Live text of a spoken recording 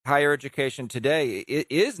Higher education today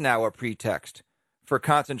is now a pretext for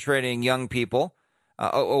concentrating young people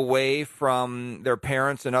away from their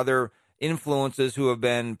parents and other influences who have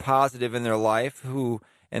been positive in their life,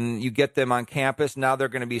 and you get them on campus. Now they're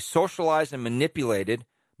going to be socialized and manipulated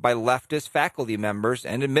by leftist faculty members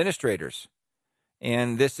and administrators.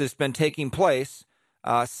 And this has been taking place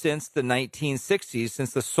since the 1960s,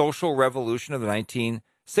 since the social revolution of the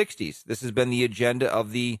 1960s. This has been the agenda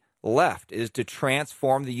of the left, is to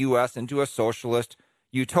transform the U.S. into a socialist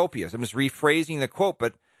utopia. So I'm just rephrasing the quote,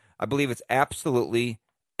 but I believe it's absolutely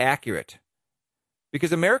accurate.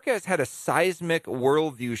 Because America has had a seismic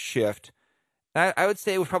worldview shift. I would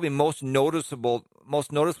say it was probably most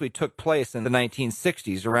noticeably took place in the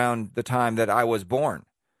 1960s, around the time that I was born.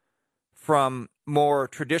 From more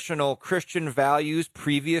traditional Christian values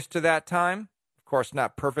previous to that time, of course,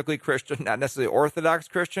 not perfectly Christian, not necessarily Orthodox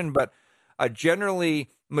Christian, but a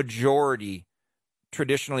generally majority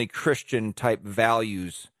traditionally Christian type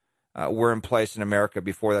values were in place in America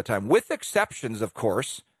before that time, with exceptions, of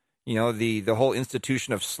course. You know, the whole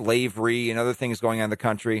institution of slavery and other things going on in the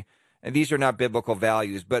country. And these are not biblical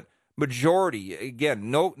values, but majority, again,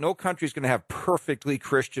 no country is going to have perfectly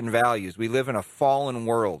Christian values. We live in a fallen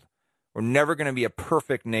world. We're never going to be a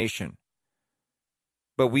perfect nation.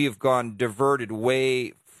 But we have gone diverted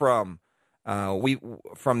way from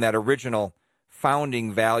that original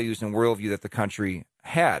founding values and worldview that the country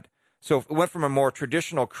had. So it went from a more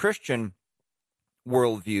traditional Christian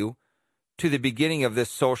worldview to the beginning of this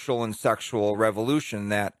social and sexual revolution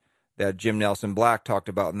that Jim Nelson Black talked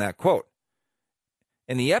about in that quote.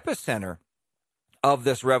 And the epicenter of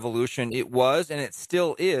this revolution, it was and it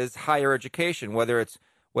still is higher education, whether it's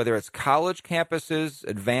college campuses,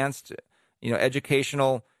 advanced,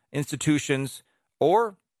 educational institutions,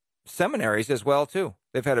 or seminaries as well too.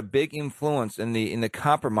 They've had a big influence in the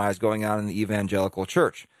compromise going on in the evangelical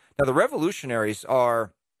church. Now the revolutionaries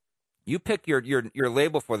are, you pick your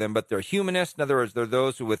label for them, but they're humanists. In other words, they're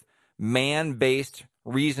those who with man-based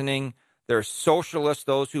reasoning. They're socialists,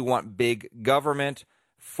 those who want big government,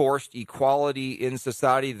 forced equality in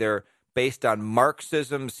society. They're based on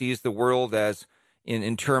Marxism, sees the world as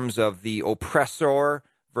in terms of the oppressor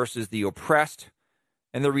versus the oppressed.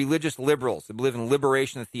 And the religious liberals that believe in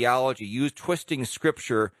liberation theology, use twisting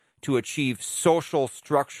scripture to achieve social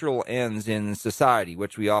structural ends in society,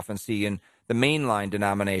 which we often see in the mainline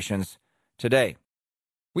denominations today.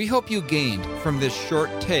 We hope you gained from this short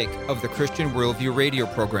take of the Christian Worldview radio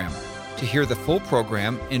program. To hear the full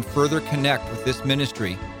program and further connect with this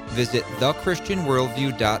ministry, visit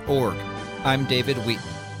thechristianworldview.org. I'm David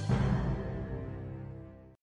Wheaton.